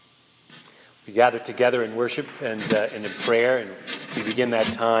We gather together in worship and in prayer, and we begin that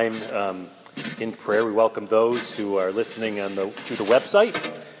time in prayer. We welcome those who are listening through the website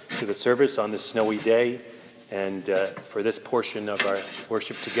to the service on this snowy day. And for this portion of our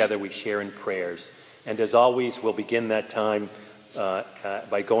worship together, we share in prayers. And as always, we'll begin that time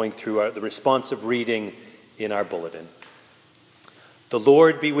by going through the responsive reading in our bulletin. The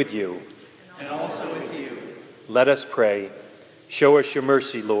Lord be with you. And also with you. Let us pray. Show us your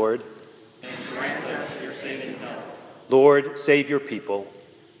mercy, Lord. And grant us your saving help. Lord, save your people.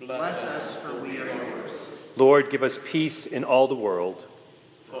 Bless us, for we are yours. Lord, give us peace in all the world.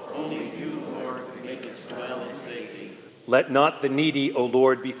 For only you, Lord, make us dwell in safety. Let not the needy, O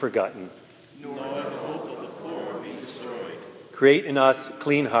Lord, be forgotten. Nor the hope of the poor be destroyed. Create in us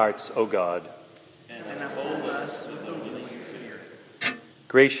clean hearts, O God. And uphold us with a willing spirit.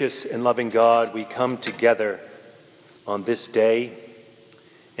 Gracious and loving God, we come together on this day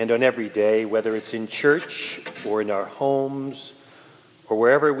and on every day, whether it's in church or in our homes or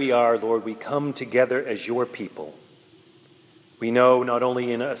wherever we are, Lord, we come together as your people. We know not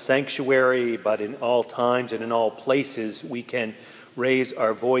only in a sanctuary, but in all times and in all places, we can raise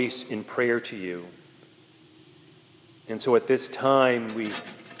our voice in prayer to you. And so at this time, we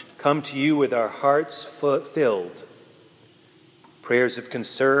come to you with our hearts filled. Prayers of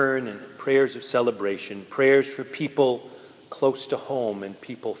concern and prayers of celebration, prayers for people close to home and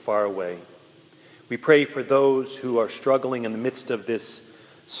people far away. We pray for those who are struggling in the midst of this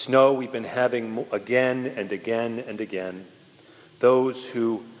snow we've been having again and again and again. Those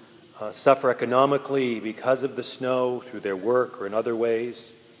who suffer economically because of the snow through their work or in other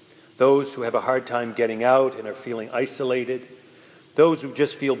ways. Those who have a hard time getting out and are feeling isolated. Those who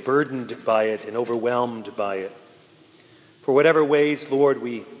just feel burdened by it and overwhelmed by it. For whatever ways, Lord,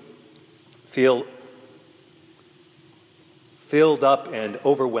 we feel filled up and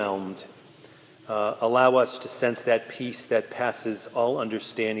overwhelmed, allow us to sense that peace that passes all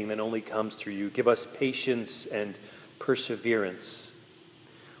understanding that only comes through you. Give us patience and perseverance.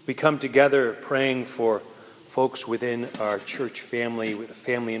 We come together praying for folks within our church family, with the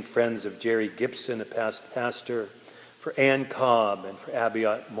family and friends of Jerry Gibson, a past pastor, for Ann Cobb and for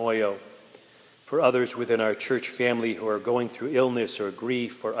Abiat Moyo, for others within our church family who are going through illness or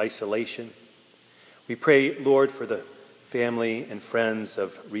grief or isolation. We pray, Lord, for the family and friends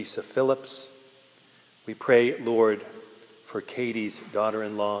of Risa Phillips. We pray, Lord, for Katie's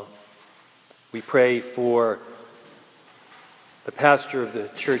daughter-in-law. We pray for the pastor of the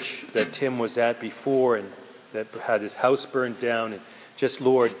church that Tim was at before and that had his house burned down. And just,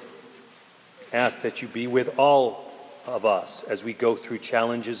 Lord, ask that you be with all of us as we go through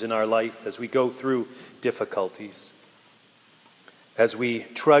challenges in our life, as we go through difficulties. As we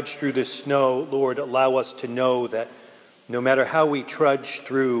trudge through this snow, Lord, allow us to know that no matter how we trudge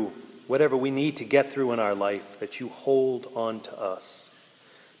through whatever we need to get through in our life, that you hold on to us,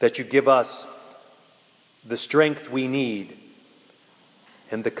 that you give us the strength we need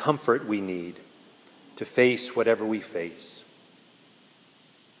and the comfort we need to face whatever we face.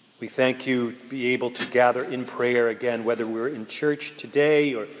 We thank you to be able to gather in prayer again, whether we're in church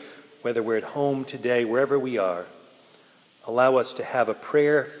today or whether we're at home today, wherever we are. Allow us to have a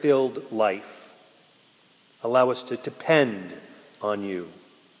prayer-filled life. Allow us to depend on you.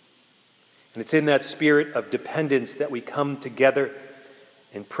 And it's in that spirit of dependence that we come together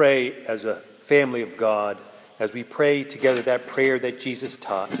and pray as a family of God, as we pray together that prayer that Jesus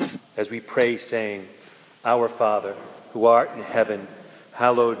taught, as we pray saying, Our Father, who art in heaven,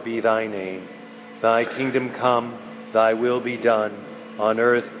 hallowed be thy name. Thy kingdom come, thy will be done, on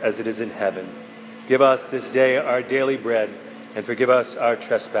earth as it is in heaven. Give us this day our daily bread, and forgive us our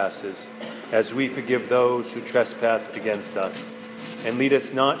trespasses, as we forgive those who trespass against us. And lead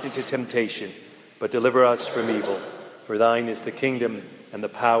us not into temptation, but deliver us from evil. For thine is the kingdom, and the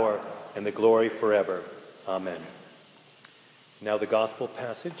power, and the glory forever. Amen. Now the gospel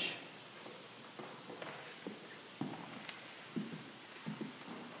passage.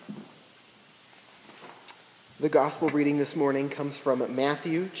 The gospel reading this morning comes from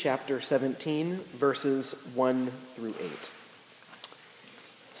Matthew chapter 17, verses 1 through 8.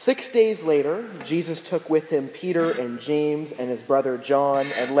 6 days later, Jesus took with him Peter and James and his brother John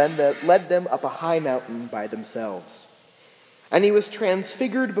and led them up a high mountain by themselves. And he was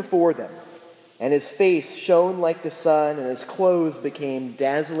transfigured before them, and his face shone like the sun, and his clothes became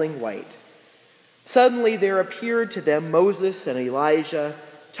dazzling white. Suddenly there appeared to them Moses and Elijah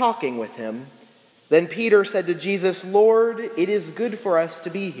talking with him. Then Peter said to Jesus, Lord, it is good for us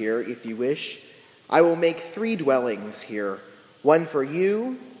to be here, if you wish. I will make 3 dwellings here, one for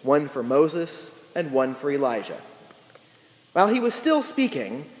you, one for Moses, and one for Elijah. While he was still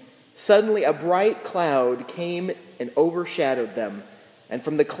speaking, Suddenly a bright cloud came and overshadowed them, and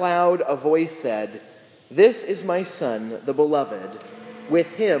from the cloud a voice said, "This is my Son, the Beloved. With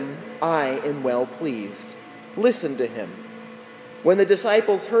him I am well pleased. Listen to him." When the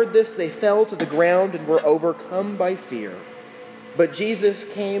disciples heard this, they fell to the ground and were overcome by fear. But Jesus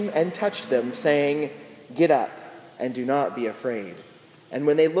came and touched them, saying, "Get up and do not be afraid." And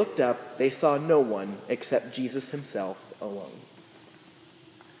when they looked up, they saw no one except Jesus himself alone.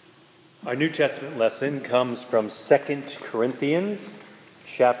 Our New Testament lesson comes from 2 Corinthians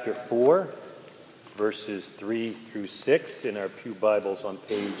chapter 4, verses 3 through 6 in our pew Bibles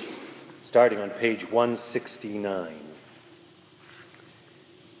starting on page 169.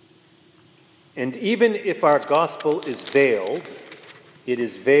 And even if our gospel is veiled, it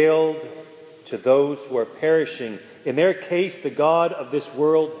is veiled to those who are perishing. In their case, the God of this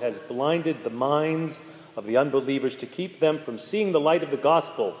world has blinded the minds of the unbelievers to keep them from seeing the light of the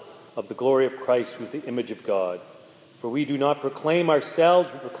gospel of the glory of Christ, who is the image of God. For we do not proclaim ourselves,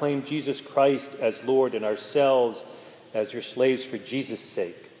 we proclaim Jesus Christ as Lord, and ourselves as your slaves for Jesus'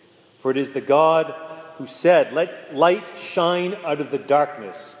 sake. For it is the God who said, "Let light shine out of the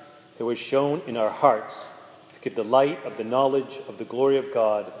darkness," that was shown in our hearts to give the light of the knowledge of the glory of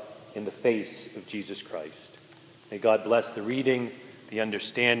God in the face of Jesus Christ. May God bless the reading, the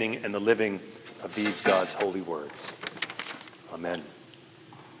understanding, and the living of these God's holy words. Amen.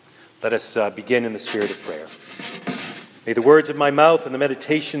 Let us begin in the spirit of prayer. May the words of my mouth and the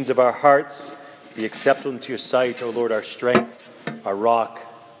meditations of our hearts be acceptable into your sight, O Lord, our strength, our rock,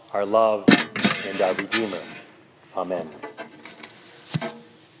 our love, and our Redeemer. Amen.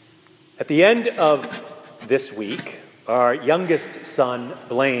 At the end of this week, our youngest son,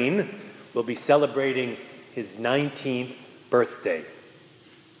 Blaine, will be celebrating his 19th birthday.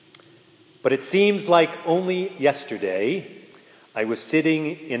 But it seems like only yesterday I was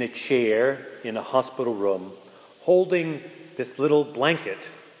sitting in a chair in a hospital room, holding this little blanket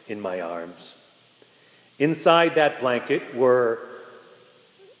in my arms. Inside that blanket were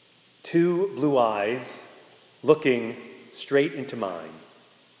two blue eyes looking straight into mine.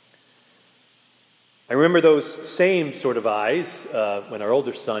 I remember those same sort of eyes when our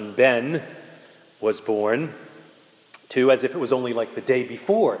older son, Ben, was born, too, as if it was only like the day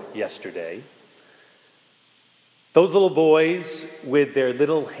before yesterday. Those little boys with their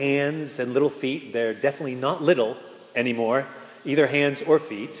little hands and little feet, they're definitely not little anymore, either hands or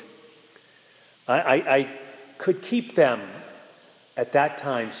feet. I could keep them at that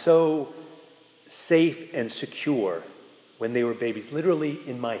time so safe and secure when they were babies, literally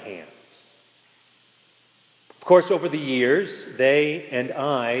in my hands. Of course, over the years, they and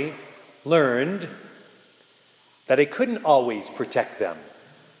I learned that I couldn't always protect them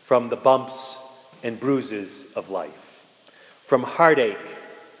from the bumps and bruises of life, from heartache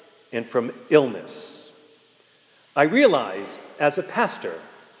and from illness. I realize as a pastor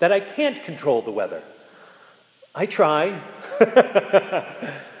that I can't control the weather. I try.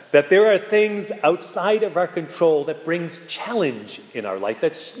 That there are things outside of our control that brings challenge in our life,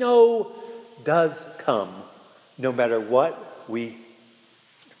 that snow does come no matter what we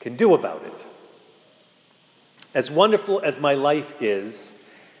can do about it. As wonderful as my life is,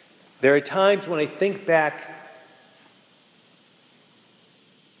 there are times when I think back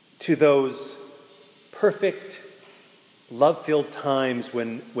to those perfect, love-filled times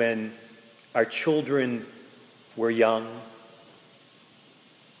when our children were young,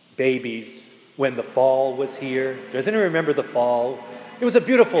 babies, when the fall was here. Does anyone remember the fall? It was a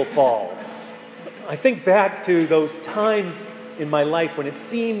beautiful fall. I think back to those times in my life when it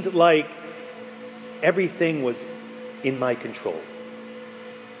seemed like everything was in my control.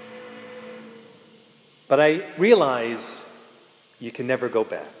 But I realize you can never go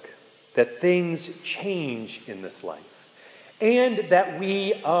back, that things change in this life, and that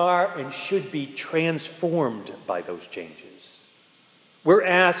we are and should be transformed by those changes. We're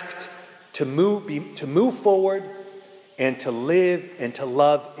asked to move forward and to live and to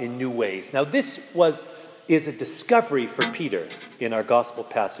love in new ways. Now, this is a discovery for Peter in our gospel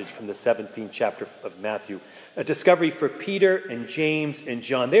passage from the 17th chapter of Matthew. A discovery for Peter and James and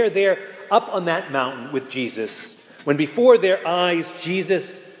John. They're there up on that mountain with Jesus, when before their eyes,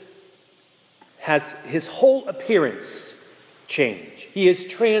 Jesus has his whole appearance change. He is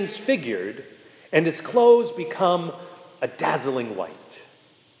transfigured, and his clothes become a dazzling white.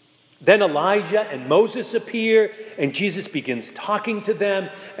 Then Elijah and Moses appear, and Jesus begins talking to them.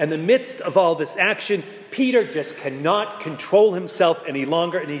 In the midst of all this action, Peter just cannot control himself any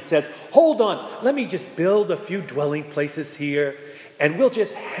longer, and he says, "Hold on, let me just build a few dwelling places here, and we'll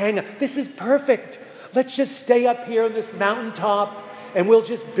just hang out. This is perfect. Let's just stay up here on this mountaintop, and we'll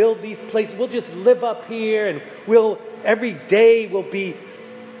just build these places. We'll just live up here, and every day will be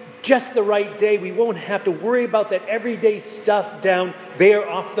just the right day. We won't have to worry about that everyday stuff down there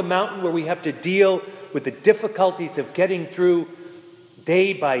off the mountain where we have to deal with the difficulties of getting through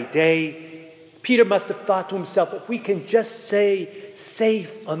day by day. Peter must have thought to himself, if we can just stay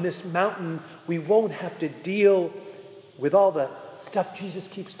safe on this mountain, we won't have to deal with all the stuff Jesus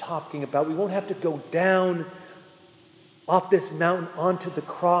keeps talking about. We won't have to go down off this mountain onto the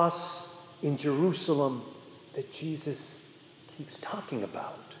cross in Jerusalem that Jesus keeps talking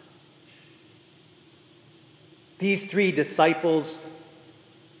about. These three disciples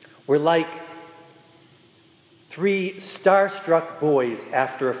were like three starstruck boys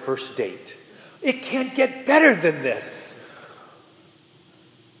after a first date. It can't get better than this.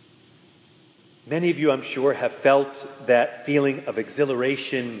 Many of you, I'm sure, have felt that feeling of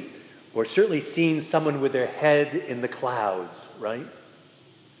exhilaration or certainly seen someone with their head in the clouds, right?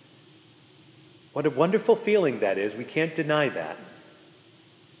 What a wonderful feeling that is. We can't deny that.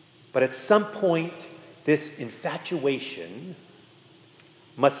 But at some point, this infatuation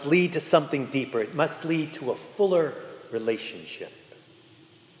must lead to something deeper. It must lead to a fuller relationship.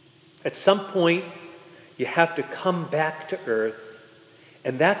 At some point, you have to come back to earth,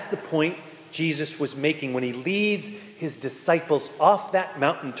 and that's the point Jesus was making when he leads his disciples off that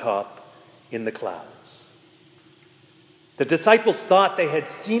mountaintop in the clouds. The disciples thought they had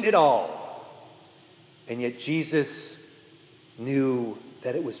seen it all, and yet Jesus knew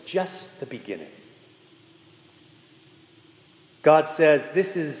that it was just the beginning. God says,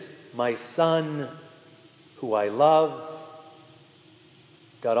 "This is my Son who I love."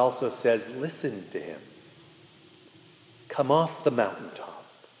 God also says, listen to him. Come off the mountaintop.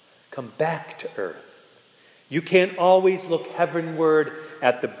 Come back to earth. You can't always look heavenward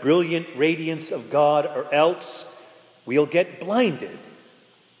at the brilliant radiance of God, or else we'll get blinded.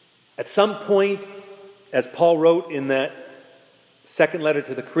 At some point, as Paul wrote in that second letter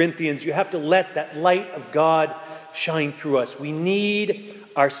to the Corinthians, you have to let that light of God shine through us. We need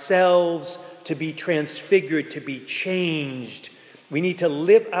ourselves to be transfigured, to be changed. We need to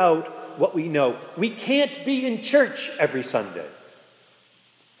live out what we know. We can't be in church every Sunday.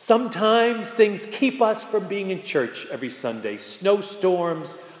 Sometimes things keep us from being in church every Sunday.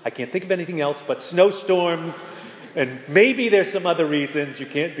 Snowstorms. I can't think of anything else but snowstorms. And maybe there's some other reasons you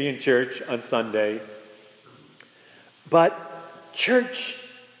can't be in church on Sunday. But church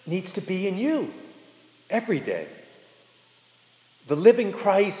needs to be in you every day. The living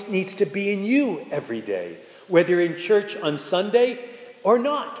Christ needs to be in you every day, whether you're in church on Sunday or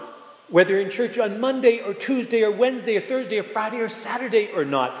not, whether you're in church on Monday or Tuesday or Wednesday or Thursday or Friday or Saturday or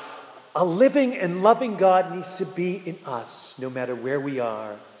not. A living and loving God needs to be in us, no matter where we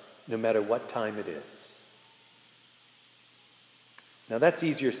are, no matter what time it is. Now that's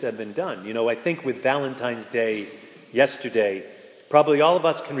easier said than done. You know, I think with Valentine's Day yesterday, probably all of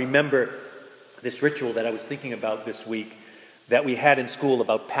us can remember this ritual that I was thinking about this week that we had in school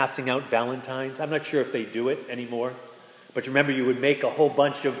about passing out Valentines. I'm not sure if they do it anymore, but remember you would make a whole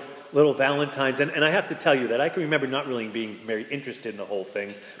bunch of little Valentines, and I have to tell you that I can remember not really being very interested in the whole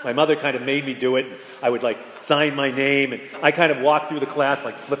thing. My mother kind of made me do it, and I would sign my name, and I kind of walked through the class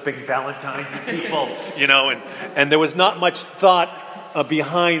flipping Valentines at people, and there was not much thought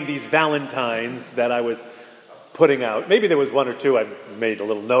behind these Valentines that I was putting out. Maybe there was one or two I made a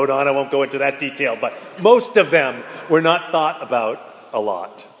little note on. I won't go into that detail, but most of them were not thought about a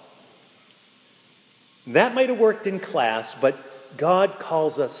lot. That might have worked in class, but God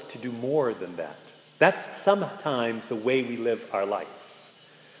calls us to do more than that. That's sometimes the way we live our life.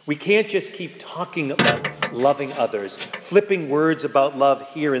 We can't just keep talking about loving others, flipping words about love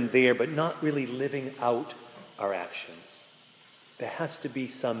here and there, but not really living out our actions. There has to be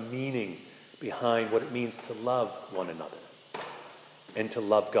some meaning behind what it means to love one another and to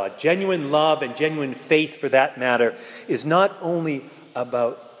love God. Genuine love and genuine faith, for that matter, is not only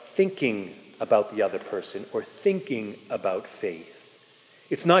about thinking about the other person or thinking about faith.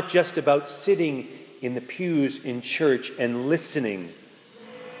 It's not just about sitting in the pews in church and listening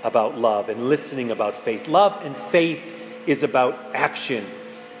about love and listening about faith. Love and faith is about action.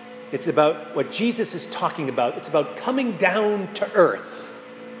 It's about what Jesus is talking about. It's about coming down to earth,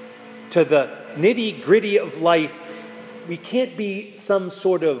 to the nitty-gritty of life. We can't be some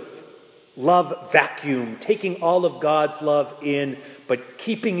sort of love vacuum, taking all of God's love in, but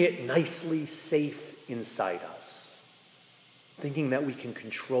keeping it nicely safe inside us. Thinking that we can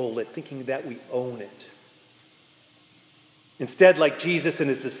control it, thinking that we own it. Instead, like Jesus and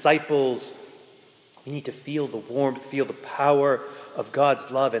his disciples, we need to feel the warmth, feel the power of God's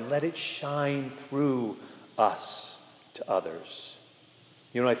love, and let it shine through us to others.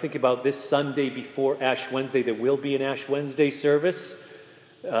 You know, I think about this Sunday before Ash Wednesday. There will be an Ash Wednesday service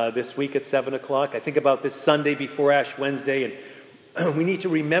this week at 7 o'clock. I think about this Sunday before Ash Wednesday, and we need to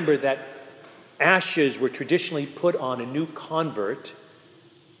remember that ashes were traditionally put on a new convert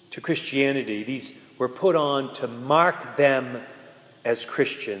to Christianity. These were put on to mark them as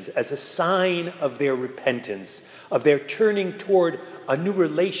Christians, as a sign of their repentance, of their turning toward a new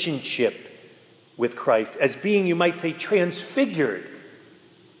relationship with Christ, as being, you might say, transfigured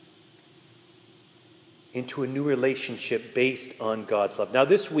into a new relationship based on God's love. Now,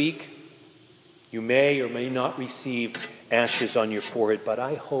 this week, you may or may not receive ashes on your forehead, but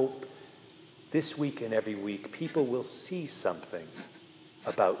I hope this week and every week people will see something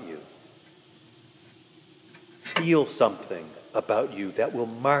about you, feel something about you that will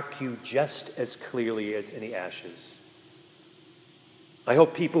mark you just as clearly as any ashes. I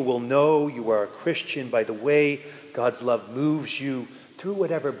hope people will know you are a Christian by the way God's love moves you through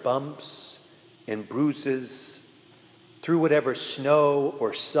whatever bumps and bruises, through whatever snow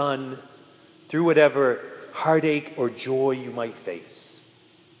or sun, through whatever heartache or joy you might face.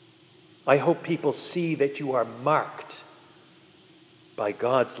 I hope people see that you are marked by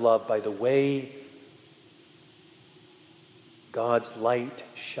God's love, by the way God's light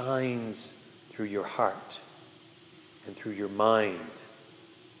shines through your heart and through your mind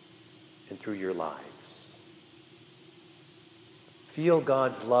and through your lives. Feel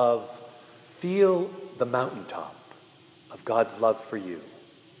God's love. Feel the mountaintop of God's love for you.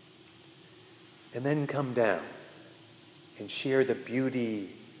 And then come down and share the beauty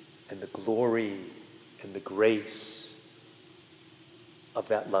and the glory and the grace of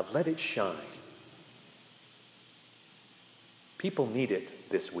that love. Let it shine. People need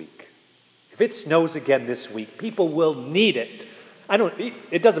it this week. If it snows again this week, people will need it.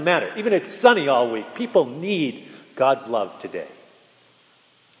 It doesn't matter. Even if it's sunny all week, people need God's love today.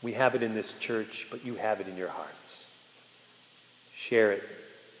 We have it in this church, but you have it in your hearts. Share it.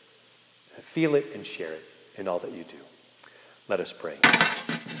 Feel it and share it in all that you do. Let us pray.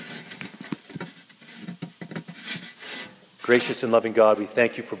 Gracious and loving God, we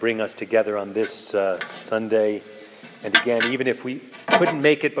thank you for bringing us together on this Sunday. And again, even if we couldn't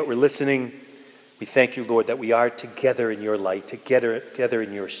make it, but we're listening, we thank you, Lord, that we are together in your light, together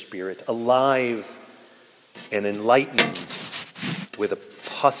in your spirit, alive and enlightened with the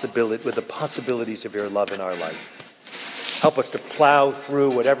possibilities of your love in our life. Help us to plow through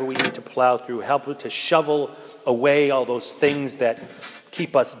whatever we need to plow through. Help us to shovel away all those things that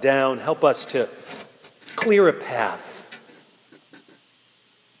keep us down. Help us to clear a path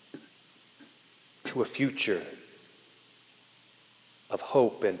to a future of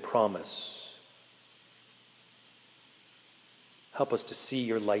hope and promise. Help us to see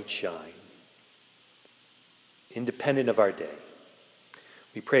your light shine, independent of our day.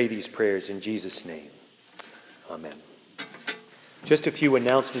 We pray these prayers in Jesus' name. Amen. Just a few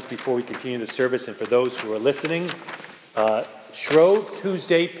announcements before we continue the service, and for those who are listening, Shrove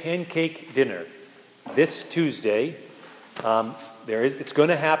Tuesday Pancake Dinner. This Tuesday, it's going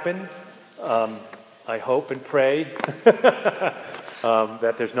to happen. I hope and pray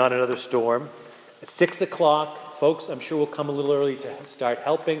that there's not another storm. At 6 o'clock, folks, I'm sure we'll come a little early to start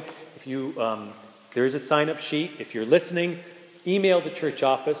helping. If you, there is a sign-up sheet. If you're listening, email the church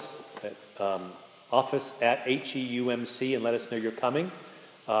office at office@HEUMC and let us know you're coming,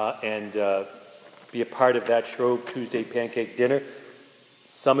 and be a part of that Shrove Tuesday Pancake Dinner.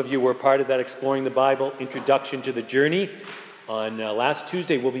 Some of you were part of that Exploring the Bible Introduction to the Journey. On last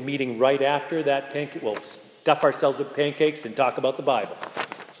Tuesday, we'll be meeting right after that pancake. We'll stuff ourselves with pancakes and talk about the Bible.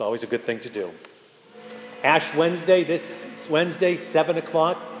 It's always a good thing to do. Ash Wednesday, this Wednesday, 7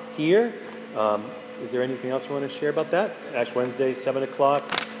 o'clock here. Is there anything else you want to share about that? Ash Wednesday, 7 o'clock.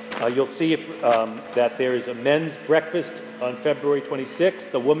 You'll see that there is a men's breakfast on February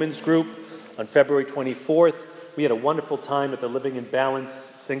 26th, the women's group on February 24th. We had a wonderful time at the Living in Balance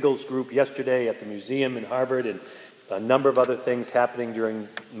singles group yesterday at the museum in Harvard, and a number of other things happening during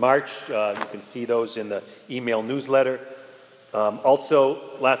March. You can see those in the email newsletter.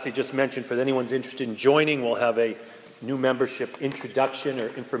 Also, lastly, just mentioned, for anyone's interested in joining, we'll have a new membership introduction or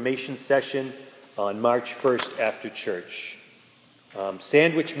information session on March 1st after church.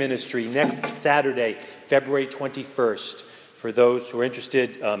 Sandwich Ministry next Saturday, February 21st. For those who are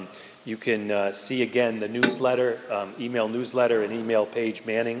interested, you can see again the newsletter, email newsletter, and email Paige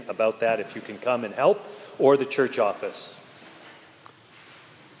Manning about that if you can come and help, or the church office.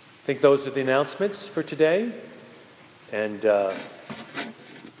 I think those are the announcements for today. And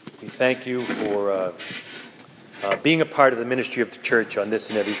we thank you for being a part of the ministry of the church on this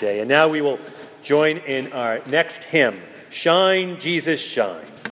and every day. And now we will join in our next hymn, Shine, Jesus, shine.